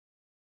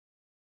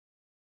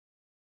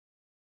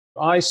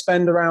I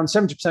spend around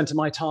 70% of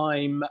my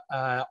time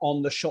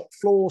on the shop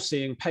floor,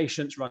 seeing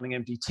patients, running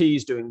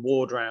MDTs, doing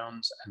ward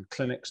rounds and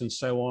clinics and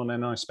so on.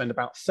 And I spend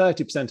about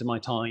 30% of my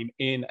time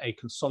in a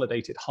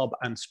consolidated hub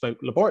and spoke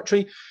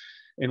laboratory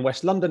in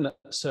West London that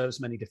serves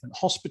many different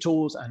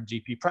hospitals and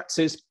GP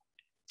practices.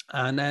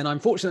 And then I'm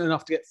fortunate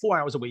enough to get 4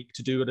 hours a week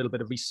to do a little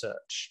bit of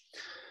research.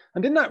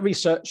 And in that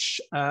research,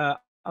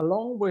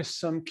 along with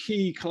some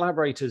key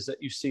collaborators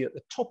that you see at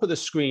the top of the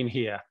screen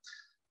here,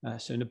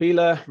 so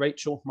Nabila,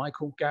 Rachel,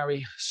 Michael,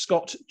 Gary,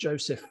 Scott,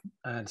 Joseph,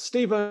 and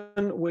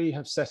Stephen, we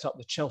have set up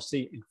the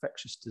Chelsea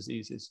Infectious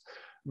Diseases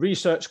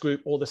Research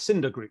Group, or the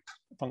CINDA Group,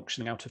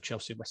 functioning out of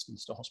Chelsea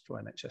Westminster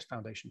Hospital NHS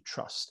Foundation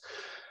Trust.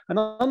 And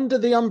under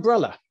the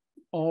umbrella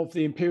of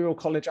the Imperial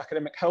College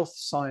Academic Health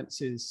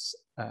Sciences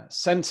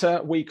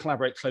Centre, we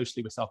collaborate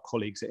closely with our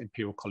colleagues at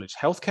Imperial College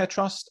Healthcare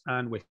Trust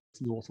and with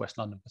North West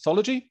London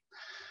Pathology,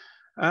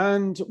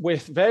 and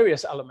with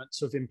various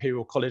elements of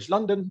Imperial College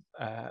London,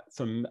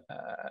 from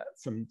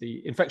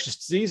the infectious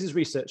diseases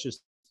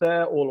researchers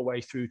there all the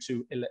way through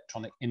to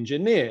electronic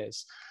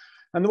engineers.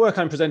 And the work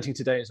I'm presenting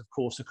today is, of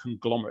course, a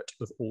conglomerate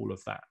of all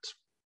of that.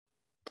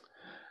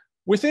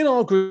 Within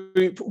our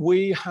group,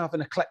 we have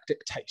an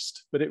eclectic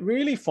taste, but it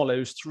really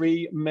follows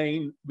three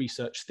main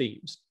research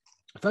themes.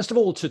 First of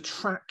all, to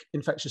track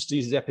infectious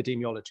diseases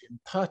epidemiology, and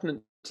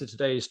pertinent to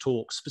today's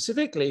talk,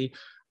 specifically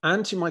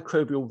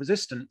antimicrobial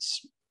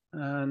resistance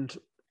and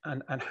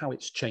how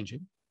it's changing.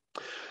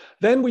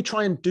 Then we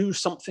try and do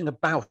something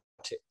about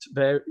it.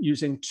 They're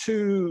using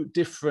two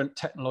different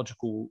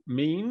technological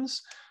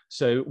means.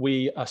 So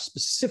we are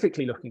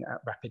specifically looking at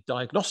rapid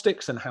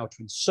diagnostics and how to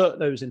insert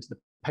those into the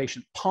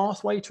patient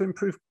pathway to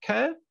improve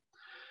care.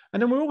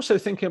 And then we're also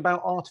thinking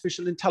about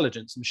artificial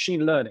intelligence and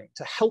machine learning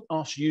to help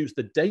us use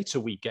the data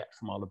we get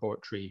from our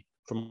laboratory,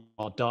 from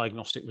our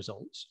diagnostic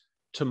results,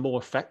 to more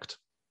effect.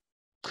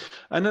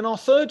 And then our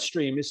third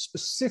stream is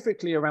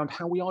specifically around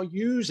how we are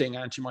using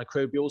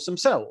antimicrobials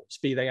themselves,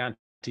 be they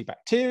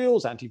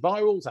antibacterials,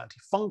 antivirals,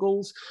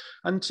 antifungals,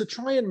 and to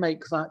try and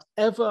make that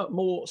ever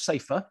more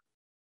safer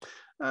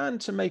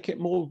and to make it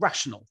more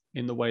rational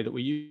in the way that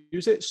we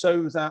use it,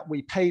 so that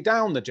we pay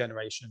down the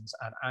generations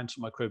and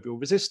antimicrobial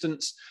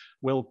resistance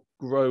will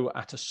grow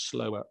at a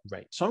slower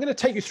rate. So I'm going to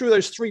take you through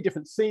those three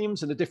different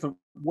themes and the different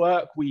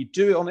work we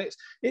do on it.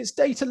 It's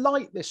data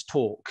light, this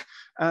talk,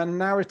 and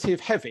narrative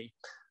heavy.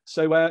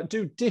 So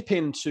do dip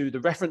into the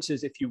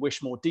references if you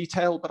wish more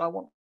detail, but I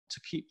want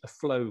to keep the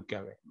flow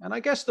going. And I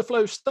guess the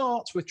flow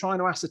starts with trying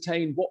to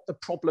ascertain what the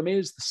problem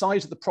is, the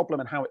size of the problem,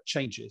 and how it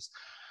changes.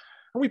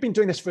 And we've been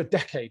doing this for a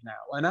decade now.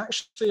 And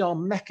actually our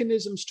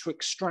mechanisms to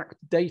extract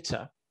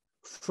data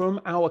from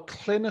our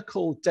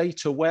clinical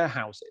data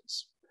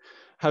warehouses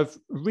have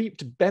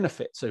reaped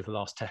benefits over the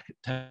last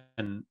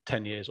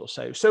 10 years or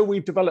so. So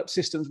we've developed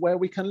systems where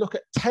we can look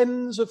at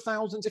tens of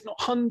thousands, if not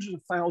hundreds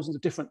of thousands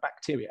of different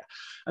bacteria,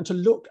 and to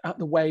look at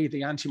the way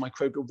the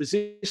antimicrobial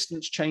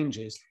resistance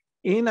changes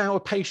in our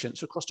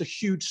patients across a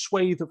huge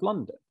swathe of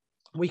London.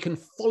 We can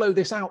follow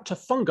this out to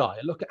fungi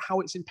and look at how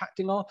it's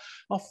impacting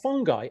our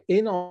fungi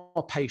in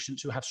our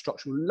patients who have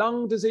structural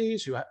lung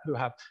disease, who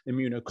have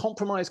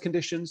immunocompromised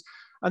conditions.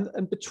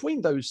 And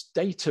between those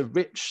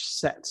data-rich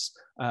sets,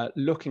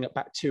 looking at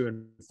bacteria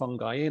and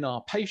fungi in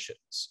our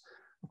patients,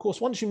 of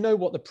course, once you know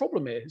what the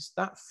problem is,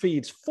 that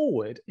feeds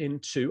forward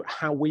into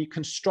how we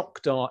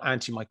construct our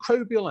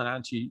antimicrobial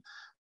and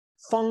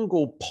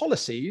antifungal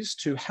policies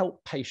to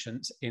help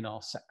patients in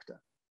our sector.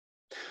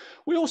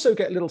 We also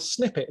get little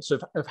snippets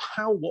of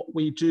how what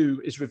we do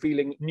is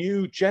revealing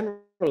new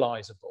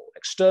generalizable,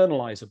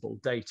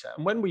 externalizable data.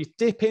 And when we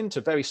dip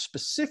into very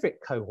specific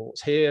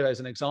cohorts, here as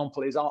an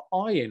example is our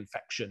eye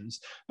infections,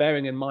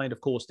 bearing in mind,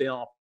 of course, the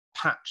R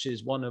patch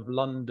is one of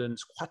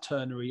London's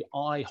quaternary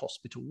eye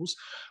hospitals.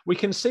 We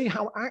can see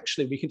how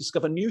actually we can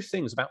discover new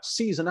things about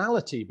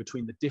seasonality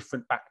between the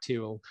different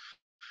bacterial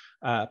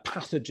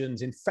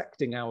pathogens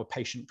infecting our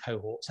patient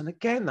cohorts. And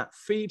again, that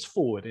feeds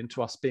forward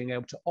into us being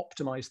able to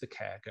optimize the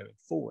care going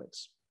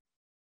forwards.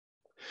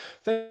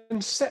 Then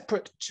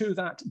separate to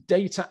that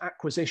data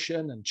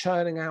acquisition and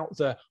churning out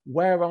the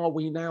where are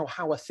we now,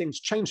 how are things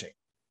changing,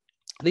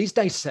 these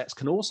data sets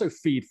can also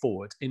feed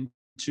forward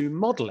into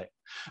modeling.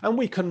 And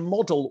we can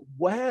model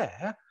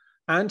where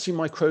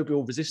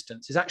antimicrobial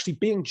resistance is actually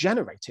being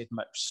generated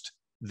most,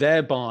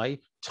 thereby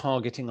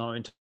targeting our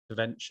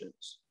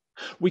interventions.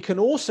 We can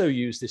also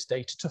use this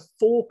data to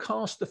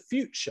forecast the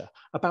future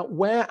about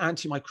where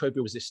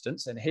antimicrobial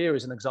resistance, and here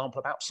is an example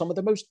about some of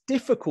the most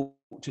difficult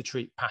to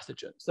treat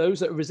pathogens, those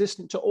that are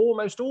resistant to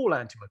almost all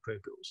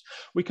antimicrobials.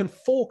 We can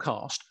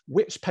forecast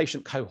which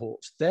patient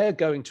cohorts they're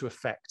going to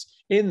affect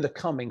in the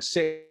coming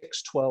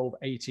 6, 12,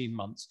 18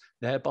 months,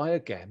 thereby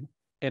again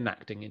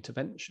enacting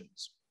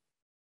interventions.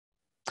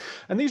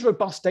 And these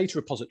robust data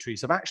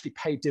repositories have actually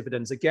paid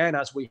dividends again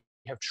as we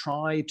have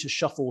tried to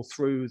shuffle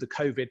through the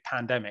COVID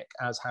pandemic,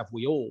 as have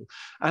we all.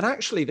 And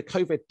actually the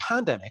COVID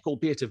pandemic,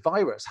 albeit a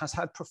virus, has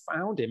had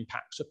profound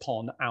impacts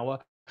upon our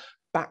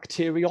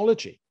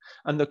bacteriology.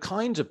 and the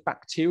kinds of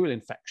bacterial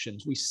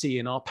infections we see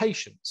in our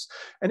patients.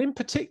 And in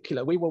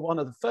particular, we were one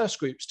of the first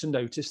groups to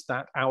notice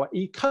that our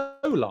E.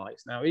 coli,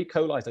 now E.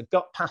 coli are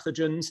gut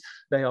pathogens,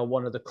 they are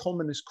one of the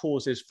commonest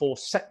causes for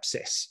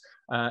sepsis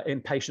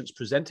in patients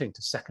presenting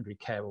to secondary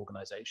care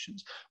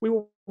organizations. We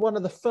were one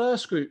of the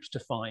first groups to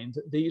find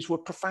that these were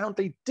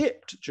profoundly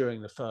dipped during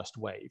the first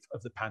wave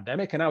of the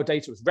pandemic, and our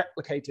data was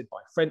replicated by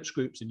French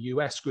groups and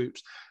US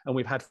groups, and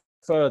we've had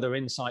further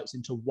insights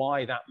into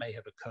why that may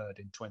have occurred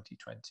in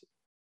 2020.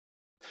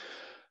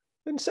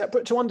 Then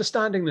separate to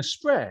understanding the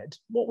spread,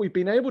 what we've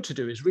been able to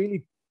do is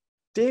really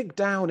dig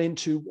down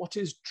into what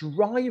is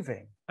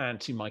driving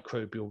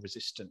antimicrobial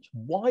resistance.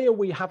 Why are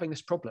we having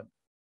this problem?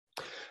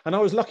 And I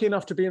was lucky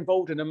enough to be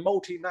involved in a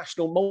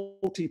multinational,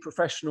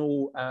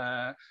 multi-professional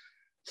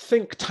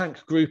think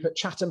tank group at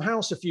Chatham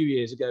House a few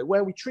years ago,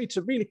 where we tried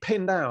to really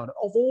pin down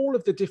of all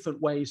of the different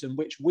ways in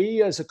which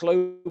we as a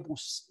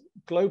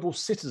global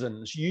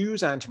citizens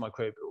use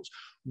antimicrobials.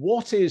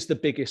 What is the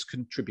biggest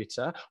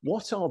contributor?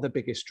 What are the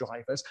biggest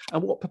drivers?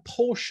 And what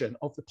proportion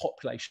of the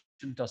population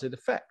does it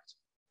affect?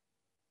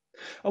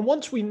 And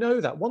once we know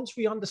that, once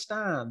we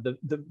understand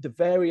the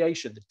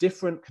variation, the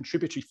different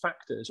contributory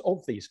factors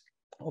of these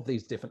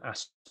different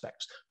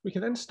aspects, we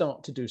can then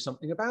start to do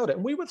something about it.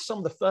 And we were some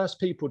of the first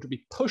people to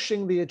be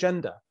pushing the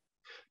agenda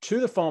to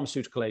the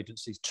pharmaceutical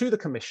agencies, to the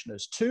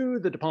commissioners, to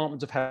the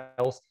departments of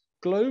health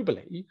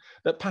globally,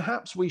 that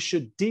perhaps we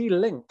should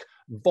de-link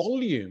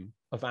volume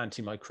of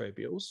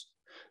antimicrobials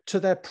to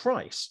their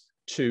price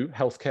to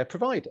healthcare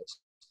providers.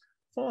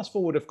 Fast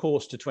forward, of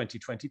course, to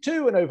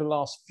 2022, and over the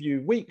last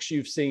few weeks,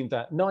 you've seen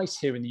that NICE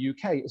here in the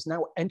UK is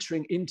now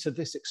entering into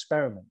this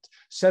experiment,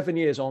 7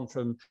 years on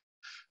from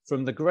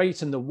the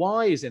great and the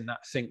wise in that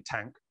think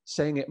tank,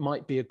 saying it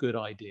might be a good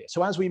idea.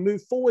 So as we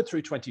move forward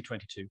through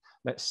 2022,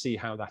 let's see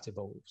how that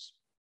evolves.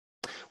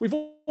 We've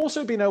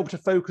also been able to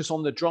focus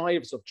on the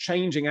drives of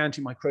changing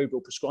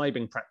antimicrobial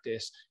prescribing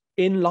practice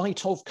in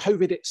light of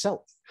COVID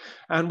itself.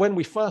 And when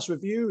we first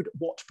reviewed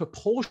what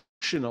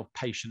proportion of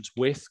patients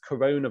with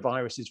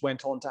coronaviruses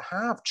went on to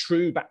have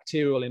true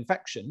bacterial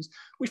infections,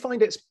 we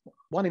find it's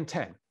 1 in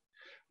 10.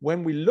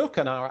 When we look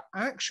at our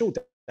actual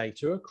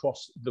data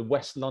across the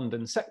West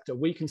London sector,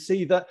 we can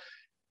see that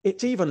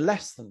it's even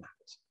less than that.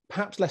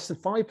 Perhaps less than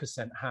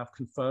 5% have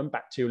confirmed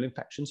bacterial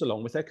infections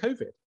along with their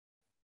COVID.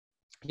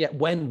 Yet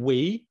when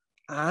we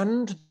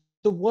and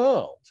the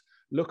world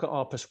look at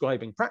our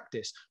prescribing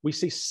practice, we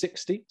see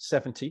 60,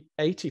 70,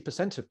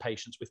 80% of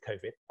patients with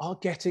COVID are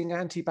getting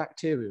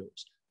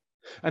antibacterials.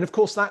 And of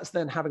course, that's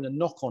then having a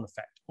knock-on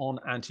effect on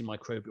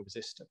antimicrobial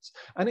resistance.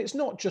 And it's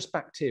not just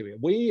bacteria.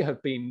 We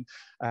have been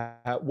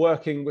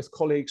working with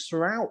colleagues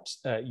throughout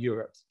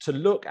Europe to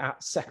look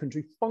at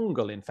secondary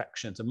fungal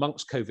infections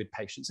amongst COVID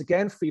patients,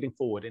 again, feeding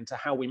forward into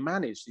how we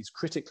manage these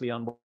critically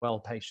unwell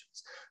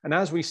patients. And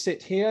as we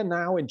sit here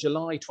now in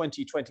July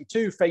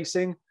 2022,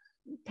 facing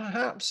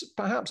perhaps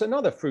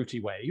another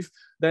fruity wave,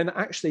 then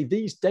actually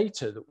these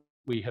data that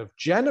we have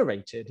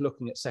generated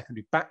looking at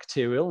secondary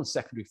bacterial and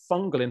secondary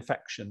fungal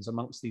infections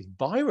amongst these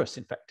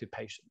virus-infected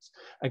patients,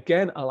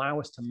 again,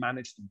 allow us to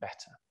manage them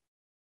better.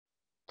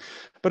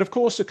 But of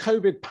course, the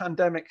COVID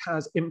pandemic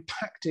has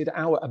impacted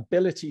our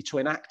ability to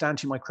enact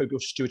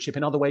antimicrobial stewardship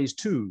in other ways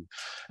too.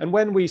 And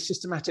when we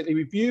systematically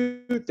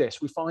reviewed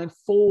this, we find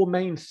 4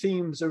 main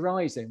themes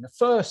arising. The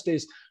first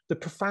is the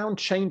profound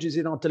changes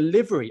in our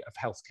delivery of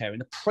healthcare, in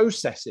the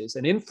processes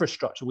and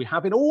infrastructure we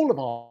have in all of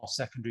our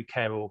secondary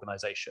care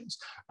organizations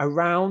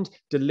around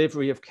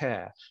delivery of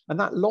care. And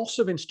that loss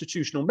of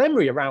institutional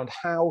memory around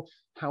how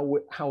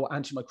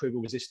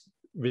antimicrobial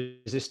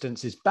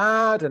resistance is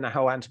bad and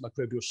how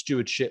antimicrobial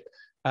stewardship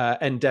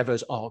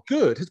endeavors are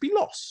good has been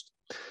lost.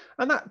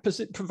 And that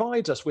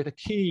provides us with a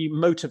key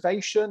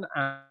motivation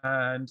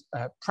and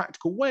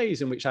practical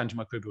ways in which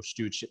antimicrobial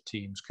stewardship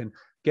teams can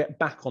get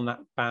back on that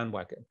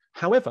bandwagon.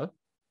 However,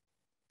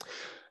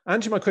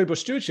 antimicrobial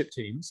stewardship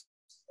teams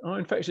are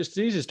infectious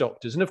diseases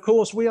doctors. And of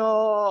course, we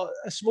are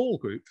a small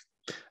group.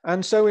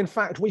 And so, in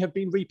fact, we have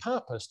been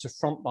repurposed to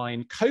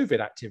frontline COVID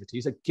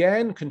activities,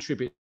 again,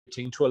 contributing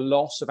to a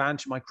loss of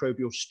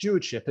antimicrobial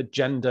stewardship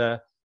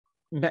agenda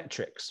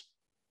metrics.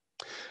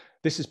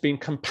 This has been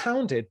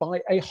compounded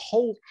by a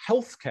whole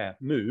healthcare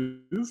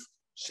move,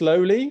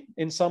 slowly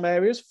in some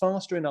areas,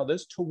 faster in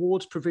others,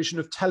 towards provision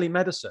of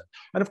telemedicine.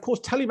 And of course,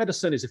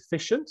 telemedicine is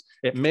efficient.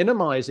 It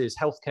minimizes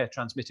healthcare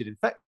transmitted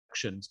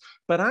infections,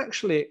 but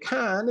actually it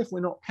can, if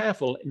we're not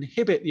careful,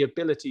 inhibit the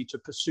ability to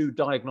pursue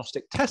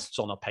diagnostic tests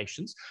on our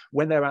patients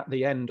when they're at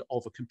the end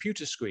of a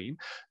computer screen,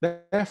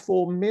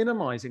 therefore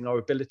minimizing our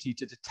ability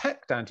to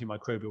detect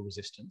antimicrobial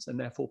resistance and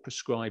therefore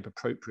prescribe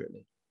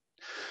appropriately.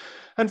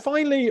 And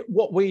finally,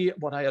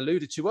 what I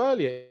alluded to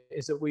earlier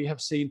is that we have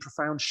seen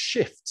profound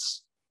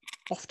shifts,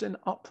 often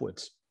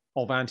upwards,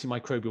 of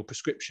antimicrobial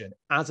prescription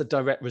as a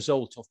direct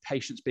result of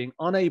patients being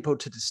unable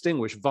to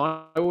distinguish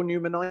viral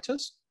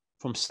pneumonitis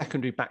from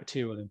secondary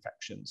bacterial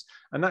infections.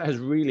 And that has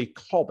really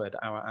clobbered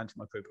our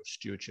antimicrobial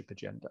stewardship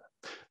agenda.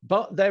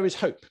 But there is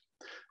hope.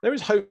 There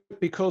is hope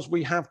because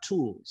we have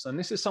tools. And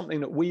this is something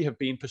that we have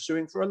been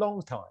pursuing for a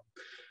long time.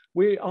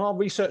 Our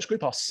research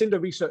group, our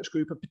CINDA research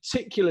group, are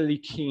particularly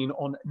keen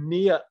on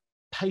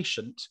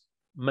near-patient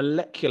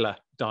molecular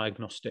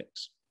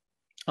diagnostics.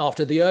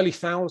 After the early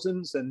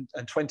thousands and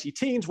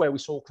 2010s, where we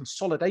saw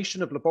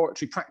consolidation of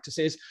laboratory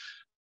practices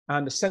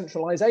and the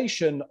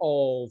centralization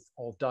of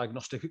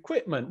diagnostic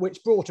equipment,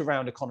 which brought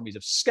around economies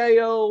of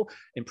scale,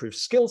 improved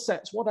skill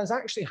sets, what has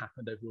actually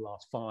happened over the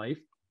last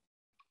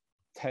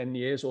 5-10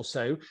 years or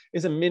so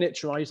is a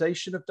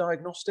miniaturization of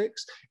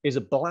diagnostics, is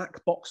a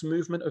black box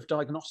movement of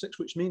diagnostics,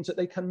 which means that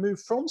they can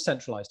move from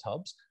centralized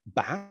hubs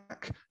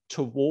back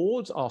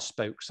towards our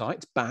spoke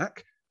sites,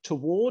 back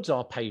towards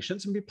our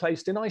patients, and be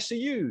placed in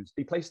ICUs,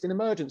 be placed in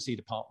emergency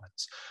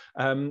departments,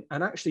 and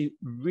actually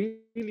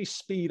really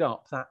speed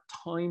up that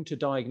time to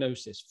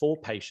diagnosis for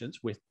patients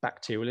with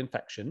bacterial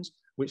infections,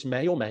 which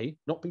may or may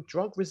not be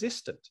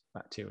drug-resistant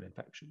bacterial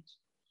infections.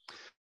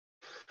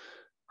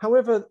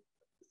 However,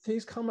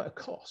 these come at a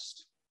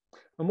cost.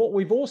 And what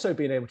we've also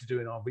been able to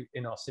do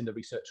in our CINDA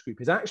research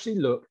group is actually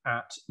look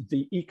at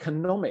the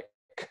economic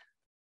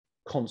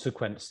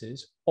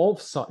consequences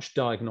of such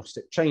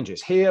diagnostic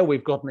changes. Here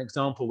we've got an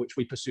example which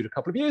we pursued a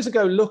couple of years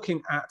ago,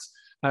 looking at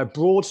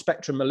broad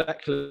spectrum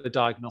molecular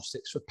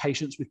diagnostics for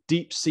patients with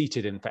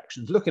deep-seated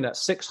infections, looking at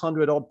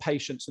 600 odd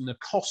patients, and the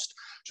cost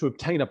to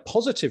obtain a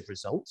positive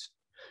result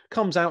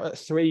comes out at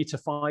 £300 to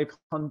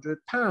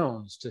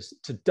 £500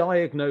 to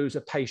diagnose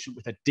a patient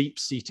with a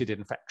deep-seated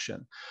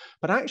infection.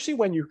 But actually,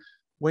 when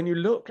you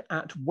look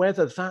at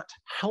whether that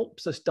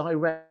helps us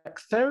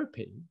direct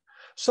therapy,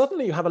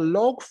 suddenly you have a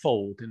log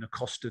fold in the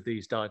cost of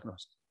these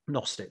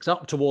diagnostics,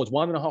 up towards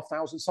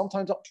 £1,500,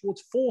 sometimes up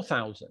towards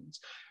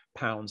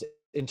 £4,000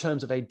 in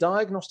terms of a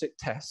diagnostic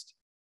test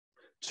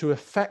to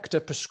effect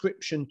a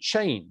prescription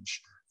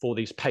change for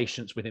these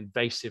patients with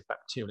invasive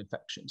bacterial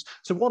infections.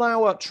 So what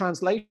our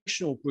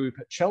translational group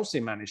at Chelsea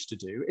managed to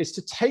do is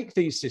to take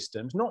these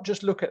systems, not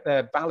just look at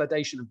their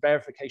validation and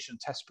verification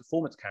test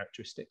performance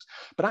characteristics,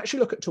 but actually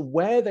look at to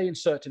where they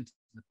insert into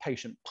the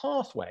patient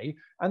pathway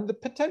and the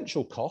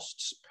potential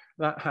costs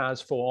that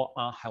has for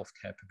our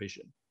healthcare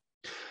provision.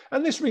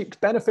 And this reaped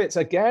benefits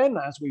again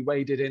as we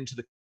waded into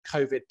the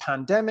COVID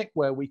pandemic,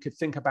 where we could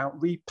think about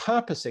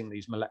repurposing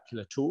these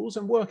molecular tools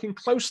and working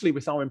closely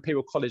with our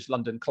Imperial College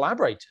London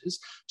collaborators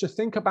to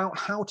think about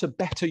how to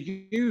better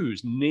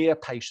use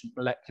near-patient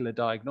molecular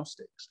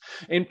diagnostics.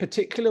 In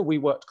particular, we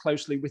worked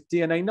closely with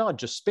DNA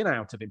Nudge, a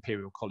spin-out of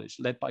Imperial College,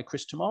 led by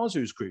Chris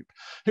Tomazu's group,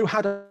 who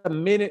had a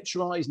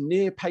miniaturized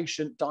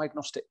near-patient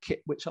diagnostic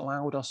kit which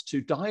allowed us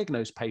to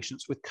diagnose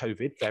patients with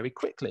COVID very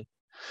quickly.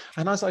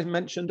 And as I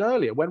mentioned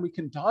earlier, when we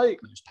can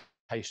diagnose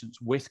patients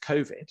with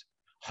COVID,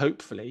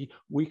 hopefully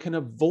we can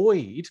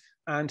avoid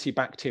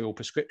antibacterial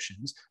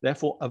prescriptions,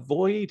 therefore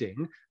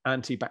avoiding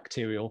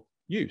antibacterial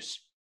use.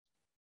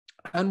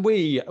 And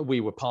we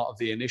were part of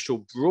the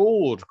initial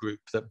broad group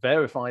that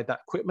verified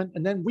that equipment,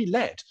 and then we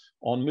led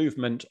on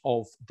movement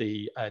of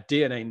the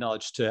DNA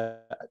Nudge to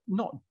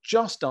not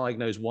just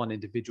diagnose one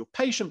individual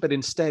patient, but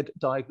instead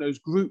diagnose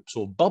groups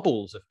or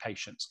bubbles of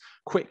patients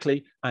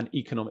quickly and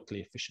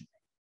economically efficiently.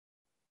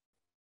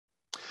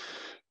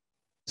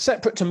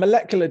 Separate to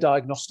molecular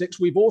diagnostics,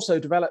 we've also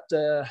developed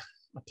a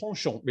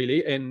penchant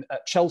really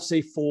at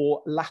Chelsea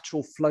for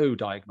lateral flow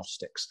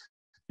diagnostics,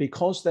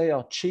 because they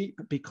are cheap,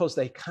 because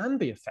they can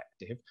be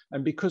effective,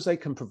 and because they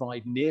can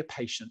provide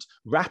near-patient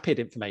rapid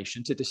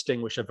information to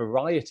distinguish a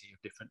variety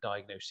of different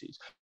diagnoses.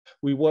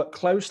 We work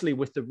closely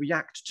with the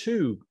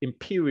REACT-2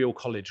 Imperial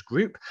College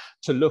group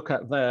to look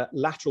at their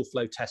lateral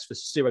flow test for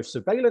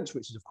serosurveillance,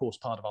 which is of course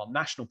part of our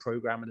national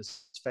program and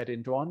is fed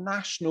into our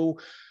national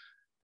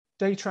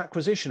data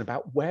acquisition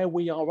about where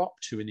we are up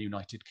to in the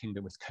United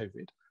Kingdom with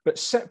COVID. But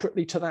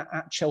separately to that,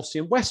 at Chelsea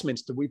and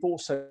Westminster, we've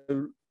also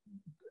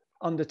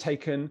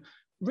undertaken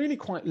really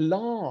quite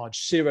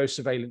large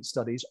serosurveillance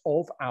studies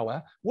of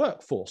our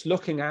workforce,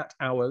 looking at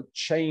our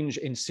change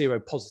in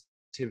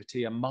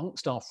seropositivity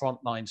amongst our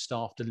frontline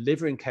staff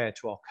delivering care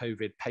to our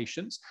COVID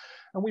patients.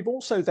 And we've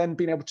also then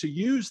been able to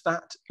use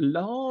that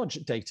large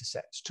data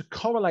sets to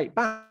correlate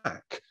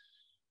back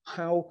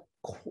how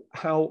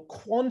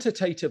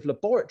quantitative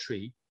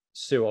laboratory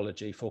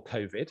serology for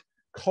COVID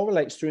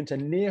correlates through into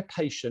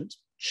near-patient,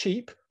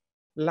 cheap,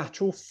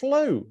 lateral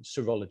flow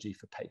serology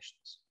for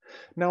patients.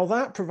 Now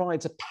that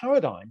provides a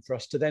paradigm for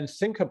us to then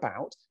think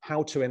about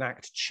how to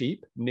enact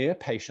cheap,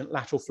 near-patient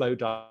lateral flow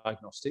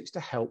diagnostics to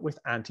help with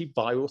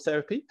antiviral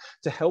therapy,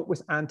 to help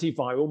with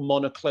antiviral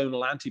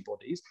monoclonal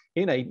antibodies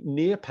in a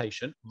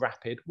near-patient,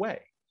 rapid way.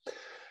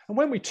 And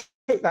when we took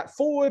that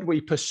forward,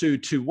 we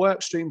pursued two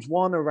work streams,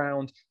 one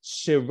around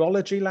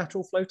serology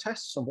lateral flow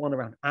tests and one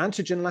around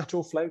antigen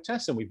lateral flow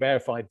tests. And we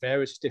verified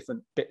various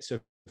different bits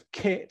of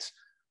kit,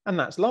 and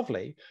that's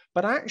lovely.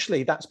 But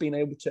actually, that's been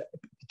able to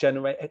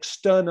generate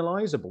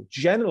externalizable,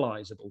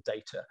 generalizable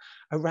data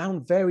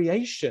around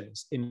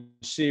variations in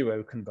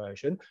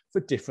seroconversion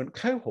for different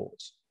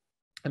cohorts.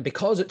 And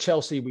because at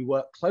Chelsea, we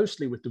work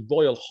closely with the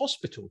Royal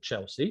Hospital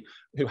Chelsea,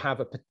 who have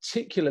a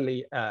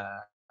particularly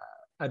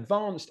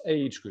advanced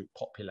age group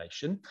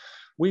population,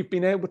 we've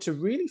been able to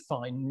really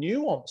find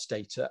nuanced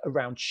data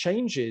around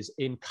changes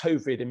in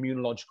COVID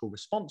immunological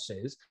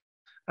responses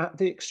at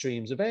the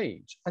extremes of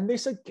age. And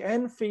this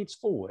again feeds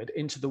forward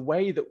into the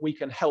way that we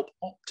can help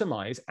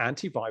optimize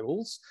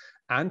antivirals,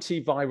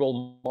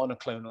 antiviral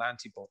monoclonal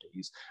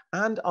antibodies,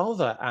 and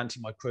other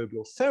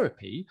antimicrobial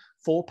therapy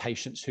for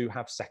patients who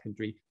have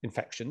secondary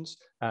infections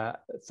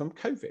from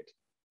COVID.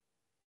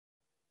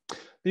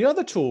 The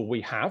other tool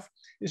we have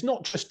is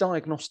not just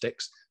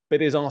diagnostics,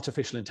 but is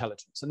artificial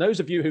intelligence. And those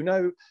of you who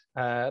know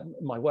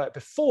my work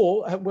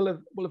before will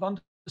have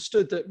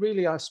understood that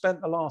really I've spent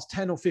the last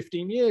 10 or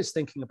 15 years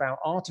thinking about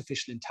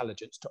artificial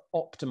intelligence to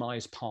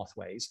optimize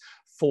pathways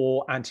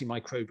for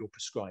antimicrobial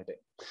prescribing.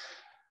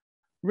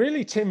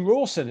 Really, Tim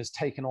Rawson has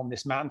taken on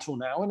this mantle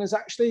now and has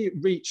actually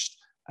reached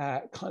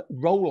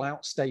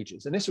rollout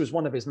stages. And this was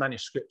one of his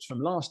manuscripts from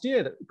last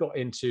year that got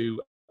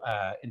into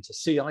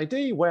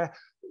CID, where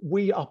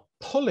we are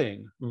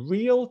pulling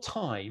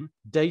real-time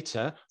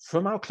data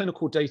from our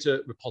clinical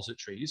data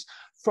repositories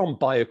from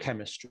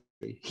biochemistry,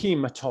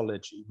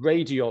 hematology,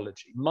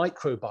 radiology,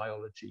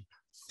 microbiology,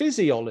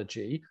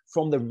 physiology,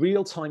 from the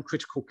real-time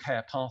critical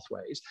care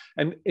pathways,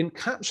 and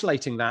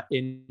encapsulating that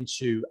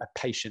into a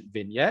patient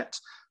vignette,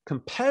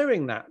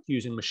 comparing that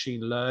using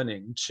machine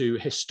learning to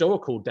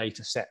historical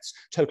data sets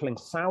totaling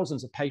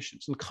thousands of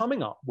patients, and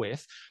coming up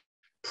with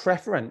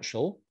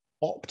preferential,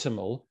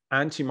 optimal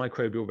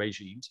antimicrobial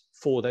regimes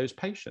for those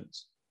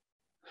patients.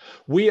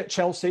 We at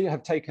Chelsea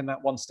have taken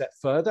that one step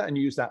further and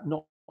use that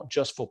not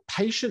just for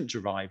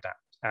patient-derived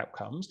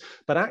outcomes,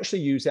 but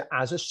actually use it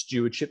as a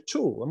stewardship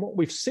tool. And what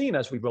we've seen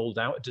as we rolled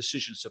out a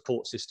decision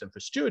support system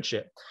for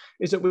stewardship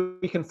is that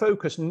we can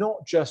focus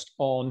not just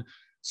on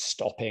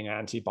stopping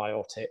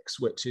antibiotics,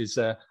 which is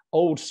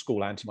old school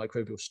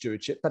antimicrobial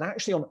stewardship, but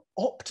actually on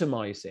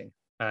optimizing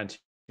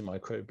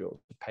antimicrobial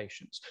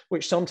patients,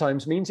 which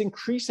sometimes means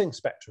increasing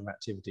spectrum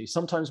activity,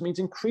 sometimes means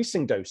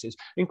increasing doses,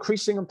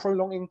 increasing and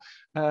prolonging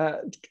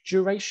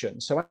duration.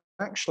 So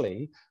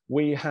actually,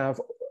 we have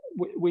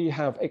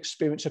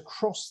experience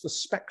across the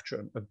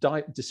spectrum of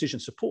decision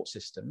support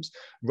systems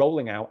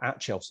rolling out at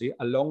Chelsea,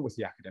 along with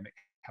the Academic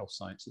Health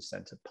Sciences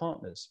Centre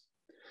partners.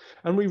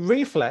 And we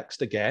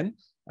reflexed again,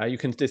 you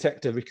can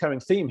detect a recurring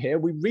theme here,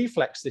 we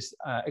reflex this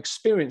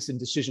experience in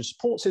decision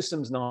support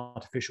systems and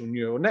artificial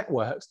neural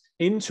networks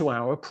into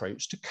our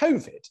approach to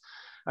COVID.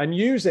 And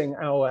using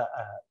our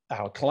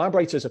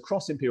collaborators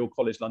across Imperial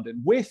College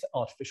London with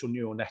artificial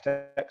neural net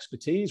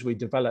expertise, we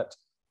developed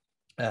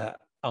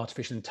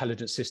artificial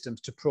intelligence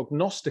systems to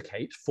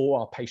prognosticate for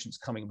our patients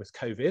coming with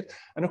COVID,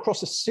 and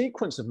across a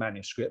sequence of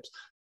manuscripts,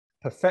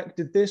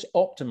 perfected this,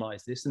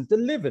 optimized this, and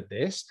delivered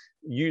this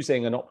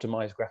using an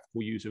optimized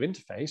graphical user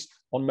interface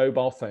on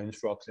mobile phones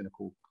for our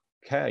clinical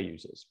care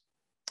users.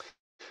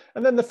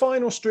 And then the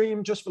final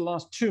stream, just for the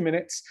last 2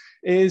 minutes,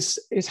 is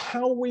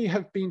how we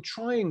have been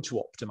trying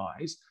to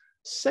optimize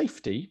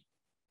safety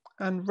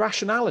and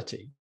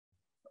rationality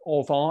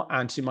of our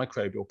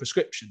antimicrobial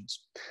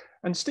prescriptions.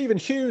 And Stephen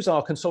Hughes,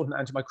 our consultant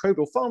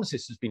antimicrobial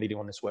pharmacist, has been leading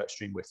on this work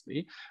stream with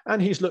me.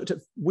 And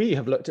we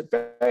have looked at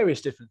various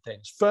different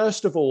things.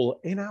 First of all,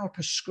 in our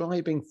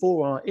prescribing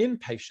for our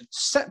inpatients,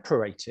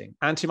 separating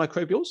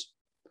antimicrobials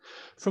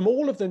from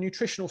all of the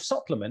nutritional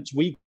supplements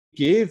we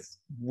give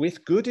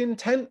with good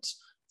intent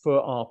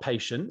for our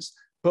patients,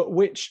 but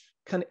which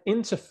can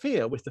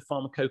interfere with the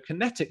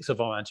pharmacokinetics of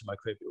our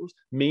antimicrobials,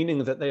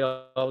 meaning that they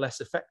are less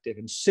effective.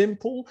 And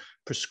simple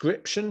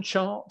prescription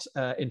chart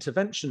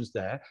interventions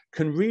there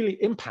can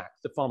really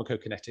impact the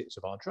pharmacokinetics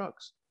of our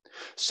drugs.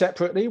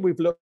 Separately, we've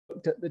looked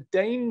at the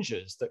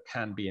dangers that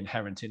can be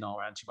inherent in our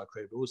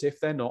antimicrobials if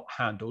they're not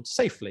handled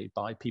safely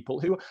by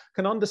people who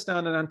can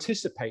understand and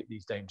anticipate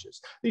these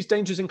dangers. These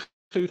dangers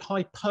include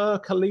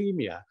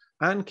hyperkalemia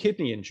and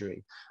kidney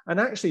injury. And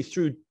actually,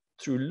 through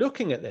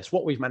looking at this,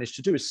 what we've managed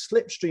to do is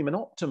slipstream and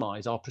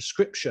optimize our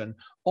prescription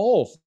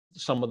of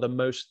some of the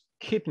most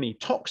kidney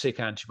toxic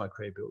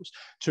antimicrobials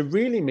to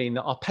really mean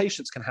that our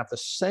patients can have the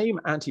same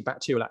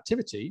antibacterial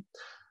activity,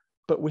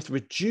 but with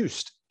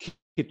reduced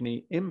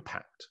kidney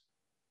impact.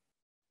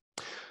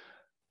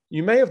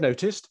 You may have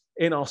noticed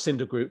in our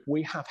Cinder group,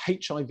 we have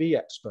HIV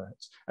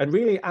experts. And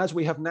really, as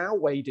we have now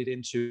waded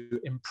into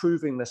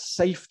improving the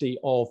safety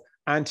of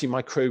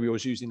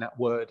antimicrobials, using that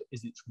word in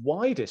its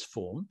widest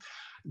form,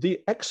 the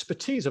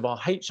expertise of our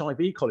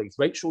HIV colleagues,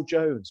 Rachel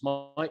Jones,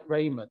 Mike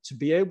Raymond, to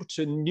be able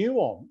to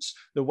nuance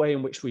the way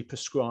in which we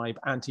prescribe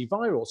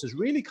antivirals has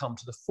really come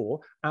to the fore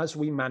as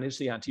we manage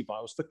the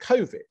antivirals for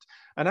COVID.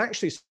 And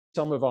actually,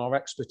 some of our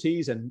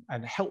expertise and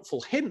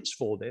helpful hints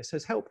for this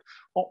has helped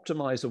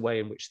optimize the way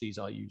in which these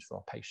are used for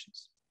our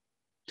patients.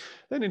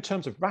 Then in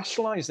terms of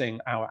rationalizing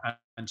our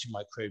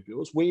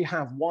antimicrobials, we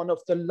have one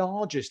of the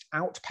largest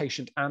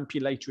outpatient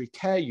ambulatory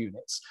care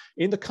units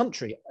in the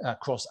country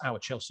across our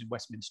Chelsea and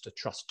Westminster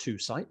Trust 2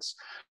 sites.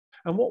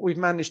 And what we've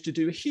managed to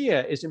do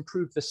here is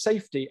improve the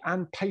safety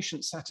and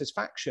patient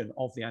satisfaction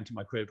of the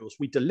antimicrobials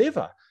we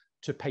deliver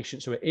to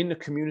patients who are in the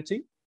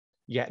community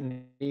yet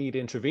need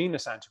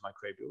intravenous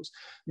antimicrobials,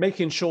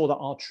 making sure that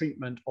our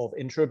treatment of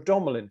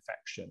intra-abdominal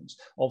infections,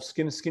 of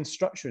skin-to-skin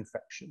structure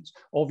infections,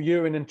 of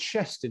urine and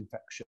chest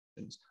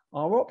infections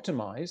are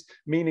optimized,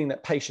 meaning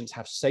that patients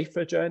have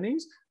safer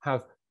journeys,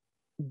 have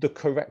the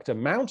correct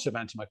amount of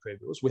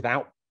antimicrobials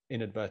without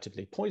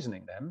inadvertently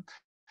poisoning them,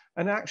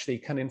 and actually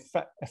can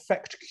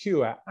affect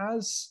cure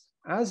as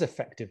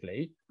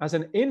effectively as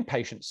an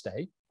inpatient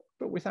stay,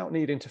 but without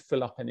needing to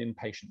fill up an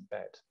inpatient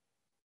bed.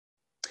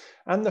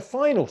 And the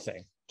final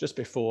thing, just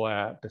before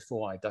I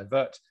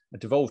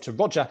devolve to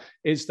Roger,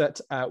 is that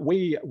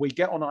we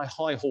get on our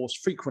high horse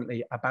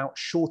frequently about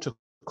shorter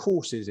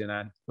courses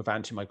of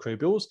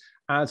antimicrobials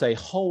as a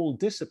whole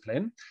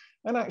discipline.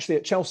 And actually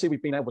at Chelsea,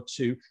 we've been able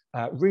to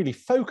really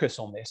focus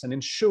on this and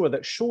ensure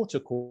that shorter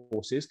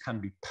courses can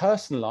be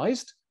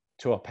personalized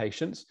to our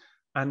patients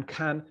and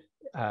can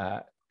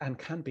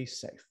be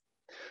safe.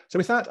 So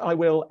with that, I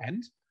will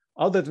end,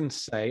 other than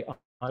say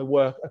I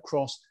work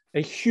across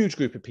a huge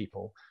group of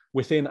people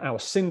within our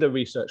CINDA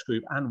research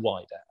group and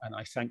wider, and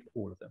I thank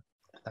all of them.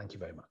 Thank you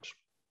very much.